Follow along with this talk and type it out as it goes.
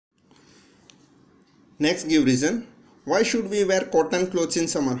Next give reason why should we where cotton clothes in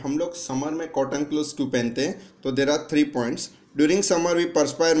summer. हम लोग summer में cotton clothes क्यों पहनते हैं? तो there are 3 points. During summer we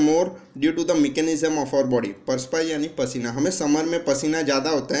परस्पायर more due to the mechanism of our body. परस्पायर यानी पसीना, हमें समर में पसीना ज़्यादा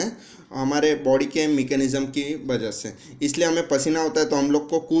होता है हमारे बॉडी के मैकेनिज्म की वजह से, इसलिए हमें पसीना होता है तो हम लोग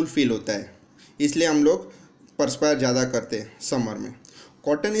को कूल फील होता है, इसलिए हम लोग परस्पायर ज़्यादा करते हैं समर में।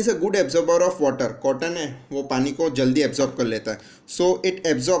 Cotton is a good absorber of water. Cotton है वो पानी को जल्दी एब्जॉर्ब कर लेता है। So it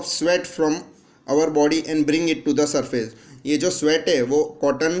absorb sweat from our body and bring it to the surface. ये जो स्वेट है वो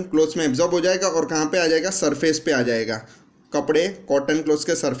कॉटन क्लोथ्स में एब्जॉर्ब हो जाएगा और कहाँ पे आ जाएगा? सरफेस पे आ जाएगा, कपड़े कॉटन क्लोथ्स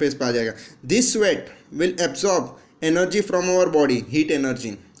के सरफेस पे आ जाएगा। This sweat will absorb energy from our body, heat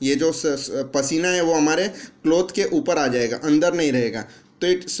energy. ये जो पसीना है वो हमारे क्लोथ के ऊपर आ जाएगा, अंदर नहीं रहेगा। तो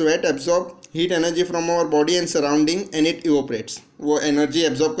it sweat absorb heat energy from our body and surrounding and it इवोपरेट्स। वो एनर्जी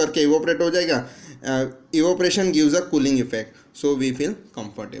एब्जॉर्ब करके इवोपरेट हो जाएगा। Evaporation gives a cooling effect, so we feel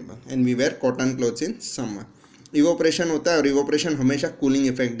comfortable and we where cotton clothes in summer. Evaporation होता है और evaporation हमेशा cooling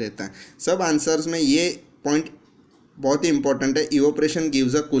effect देता है। सब आंसर्स में ये पॉइंट बहुत ही इंपॉर्टेंट है। Evaporation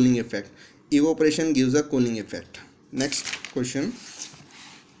gives a cooling effect. Evaporation gives a cooling effect. Next question,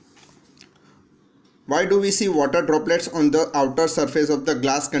 why do we C water droplets on the outer surface of the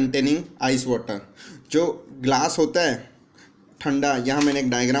glass containing ice water. जो glass होता है ठंडा, यहाँ मैंने एक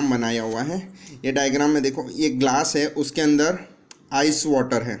diagram बनाया हुआ है। ये डायग्राम में देखो, ये ग्लास है, उसके अंदर आइस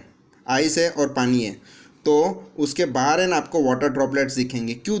वाटर है, आइस है और पानी है, तो उसके बाहर है ना आपको वाटर ड्रॉपलेट्स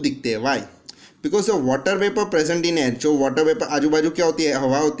दिखेंगे। क्यों दिखते हैं? Y? Because the water vapour present in air. जो वाटर वेपर आजू बाजू क्या होती है?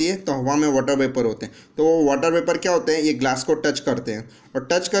 हवा होती है, तो हवा में वाटर वेपर होते हैं। तो वो वाटर वेपर क्या होते हैं? ये ग्लास को टच करते हैं और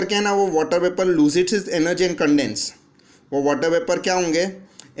टच करके है ना वो water vapour lose its energy and condense. वो वाटर वेपर क्या होंगे?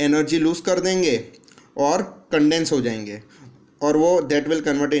 एनर्जी लूज कर देंगे और कंडेंस हो जाएंगे और वो that will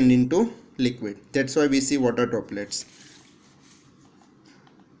convert into liquid. That's why we C water droplets.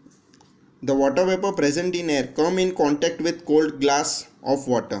 The water vapor present in air come in contact with cold glass of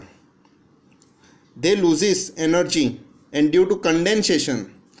water. They loses energy and due to condensation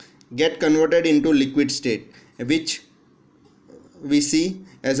get converted into liquid state, which we see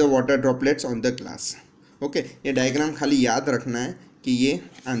as a water droplets on the glass. Okay, ये diagram खाली याद रखना है कि ये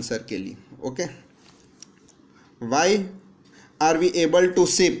answer के लिए। Okay, why are we able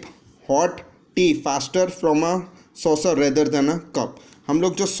to sip hot tea faster from a saucer rather than a cup? हम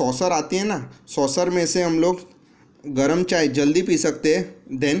लोग जो सॉसर आती है ना, सॉसर में से हम लोग गर्म चाय जल्दी पी सकते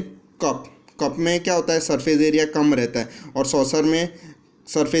हैं देन कप। कप में क्या होता है? सरफेस एरिया कम रहता है और सॉसर में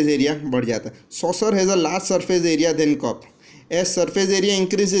सरफेस एरिया बढ़ जाता है। Saucer has a large surface area then cup. As surface area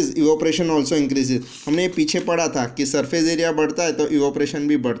increases evaporation also increases. हमने ये पीछे पढ़ा था कि सरफेस एरिया बढ़ता है तो इवोपरेशन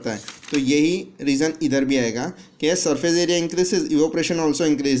भी बढ़ता है, तो यही रीज़न इधर भी आएगा कि as surface area increases evaporation also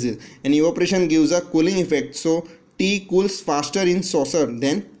increases and evaporation gives a cooling effect. So tea cools faster in saucer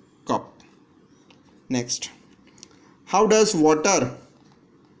than cup. Next, how does water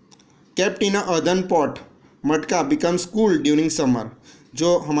kept in a earthen pot मटका becomes cool during summer?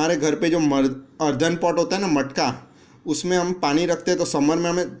 जो हमारे घर पे जो earthen pot होता है ना, मटका, उसमें हम पानी रखते हैं तो समर में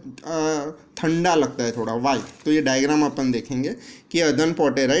हमें ठंडा लगता है थोड़ा। वाई? तो ये डायग्राम अपन देखेंगे कि earthen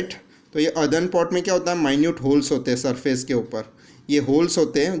pot है, राइट। तो ये earthen pot में क्या होता है? माइन्यूट होल्स होते हैं सरफेस के ऊपर, ये होल्स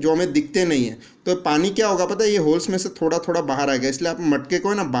होते हैं जो हमें दिखते नहीं हैं। तो पानी क्या होगा पता है? ये होल्स में से थोड़ा थोड़ा बाहर आएगा, इसलिए आप मटके को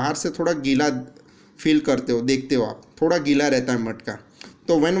है ना बाहर से थोड़ा गीला फील करते हो, देखते हो आप, थोड़ा गीला रहता है मटका।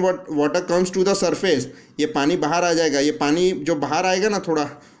 तो when water comes to the surface, ये पानी बाहर आ जाएगा। ये पानी जो बाहर आएगा ना थोड़ा,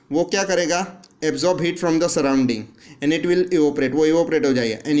 वो क्या करेगा? Absorb heat from the surrounding and it will evaporate. वो इवोपरेट हो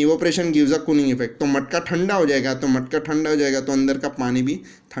जाएगा and evaporation gives a cooling effect. तो मटका ठंडा हो जाएगा, तो मटका ठंडा हो जाएगा तो अंदर का पानी भी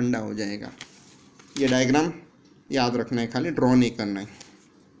ठंडा हो जाएगा। ये डायग्राम याद रखना है, खाली ड्रॉ नहीं करना है।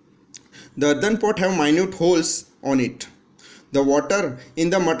 The earthen pot have minute holes on it. The water in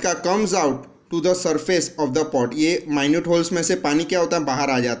the मटका comes out to the surface of the pot. ये minute holes में से पानी क्या होता है? बाहर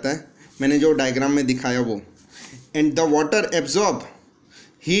आ जाता है, मैंने जो डायग्राम में दिखाया वो। And the water absorb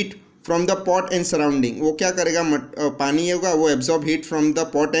heat from the pot and surrounding. वो क्या करेगा? पानी होगा वो absorb heat from the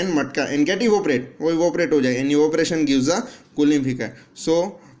pot and मटका and get evaporate. वो evaporate हो जाएगा and evaporation gives a cooling effect. So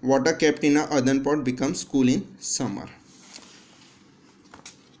water kept in a earthen pot becomes cool in summer.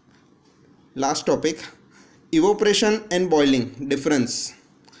 Last topic, evaporation and boiling difference.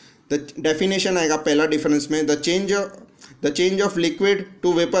 The definition आएगा पहला difference में, the change of liquid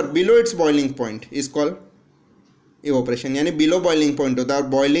to vapour below it's boiling point is called evaporation, यानी below boiling point होता है। और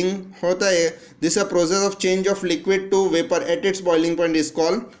boiling होता है, this a process of change of liquid to vapour at its boiling point is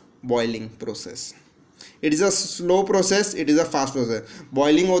called boiling process. It is a slow process, it is a fast process.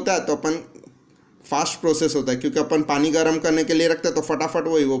 Boiling होता है तो अपन fast process होता है क्योंकि अपन पानी गर्म करने के लिए रखते हैं तो फटाफट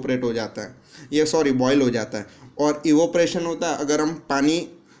वो इवोपरेट हो जाता है, ये बॉयल हो जाता है। और इवोपरेशन होता है अगर हम पानी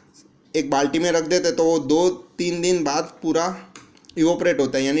एक बाल्टी में रख देते तो वो 2-3 दिन बाद पूरा इवोपरेट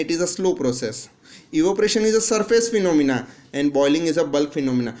होता है, यानी it is a slow process. Evaporation is a surface phenomena and boiling is a bulk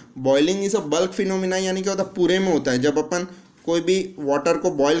phenomena. Boiling is a bulk phenomena यानी क्या होता है, पूरे में होता है. जब अपन कोई भी वाटर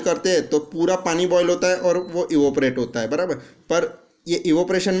को बॉईल करते हैं तो पूरा पानी बॉईल होता है और वो इवोपरेट होता है, बराबर. पर ये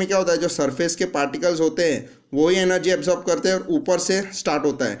इवोपरेशन में क्या होता है, जो सरफेस के पार्टिकल्स होते हैं वो ही एनर्जी एब्जॉर्ब करते हैं और ऊपर से स्टार्ट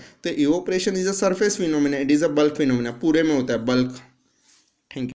होता है. तो evaporation is a surface phenomena, it is a bulk phenomena, पूरे में होता है, बल्क.